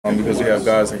because we have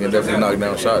guys that can definitely knock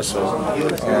down shots. So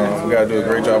we got to do a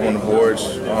great job on the boards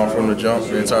from the jump,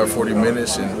 the entire 40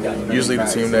 minutes, and usually the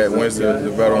team that wins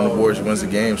the battle on the boards wins the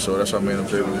game. So that's our main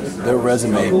objective. Their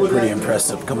resume pretty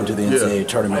impressive coming to the NCAA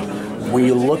tournament. When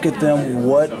you look at them,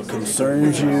 what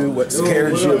concerns you, what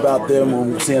scares you about them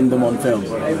when seeing them on film?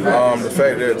 The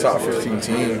fact they're a top 15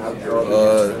 team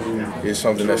is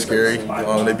something that's scary.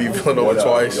 They beat Villanova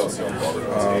twice.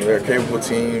 They're a capable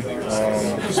team,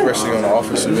 especially on the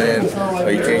offensive end.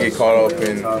 You can't get caught up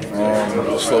in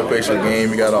the slow pace of the game.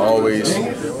 You got to always keep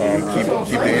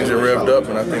the engine revved up,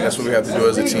 and I think that's what we have to do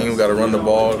as a team. We got to run the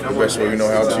ball the best way we know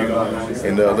how to,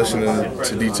 and listening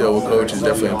to detail with coach is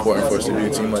definitely important for us to do a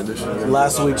team like this.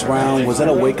 Last week's round, was that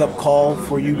a wake-up call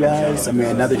for you guys? I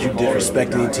mean, not that you did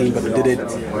respect any team, but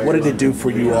what did it do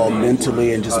for you all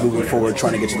mentally and just moving forward,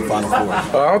 trying to get to the Final Four?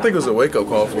 I don't think it was a wake-up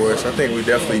call for us. I think we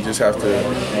definitely just have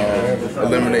to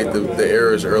eliminate the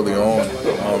errors early on,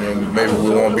 and maybe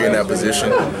we won't be in that position.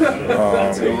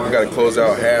 We got to close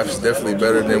out halves definitely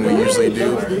better than we usually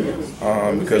do,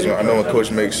 because I know when coach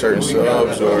makes certain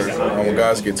subs or when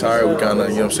guys get tired, we kind of,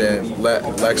 you know what I'm saying,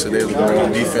 laxative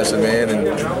on defensive end,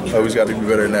 and always got to be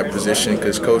better in that position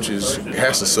because coach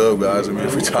has to sub guys. I mean,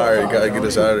 if we're tired, you got to get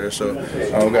us out of there. So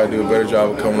we got to do a better job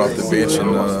of coming off the bench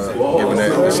and giving that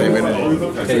the same energy.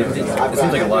 It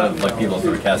seems like a lot of people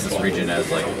sort of cast this region as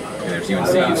like there's UNC,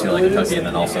 UCLA, Kentucky, and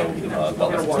then also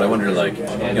Butler. So I wonder, like,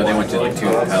 they went to like 2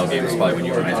 Ohio games probably when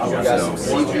you were in high school.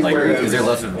 So, like, is there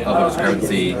less of a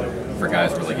discrepancy for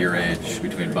guys who are like your age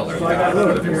between Butler and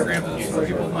other programs as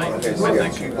people might think?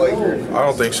 I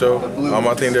don't think so.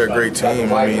 I think they're a great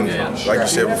team. I mean, like you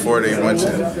said before, they went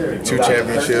to 2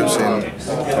 championships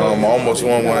and almost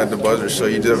won one at the buzzer. So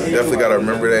you definitely got to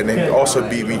remember that. And they also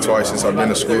beat me twice since I've been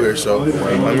to school here. So we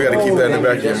got to keep that in the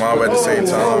back of your mind. But at the same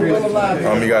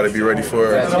time, you got to be ready for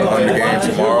the game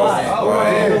tomorrow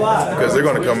because they're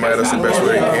going to come at us the best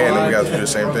way they can, and we got to do the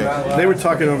same thing. They were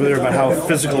talking over there about how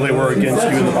physical they were against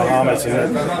you in the Bahamas.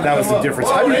 And that was the difference.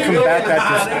 How do you combat that?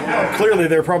 Because clearly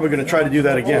they're probably going to try to do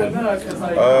that again. I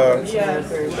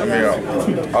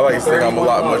mean, I like to think I'm a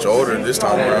lot much older this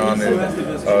time around,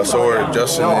 and so are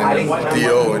Justin and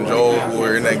Theo and Joel who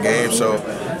were in that game. So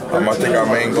I think our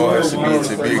main goal has to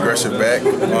be aggressive back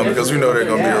because we know they're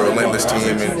going to be a relentless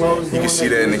team, and you can see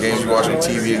that in the games you watch on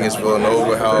TV against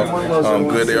Villanova, how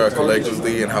good they are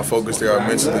collectively and how focused they are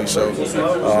mentally. So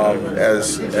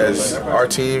as our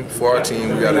team, for our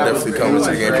team, we got to definitely come into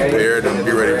the game prepared and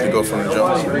be ready to go from the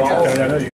jump.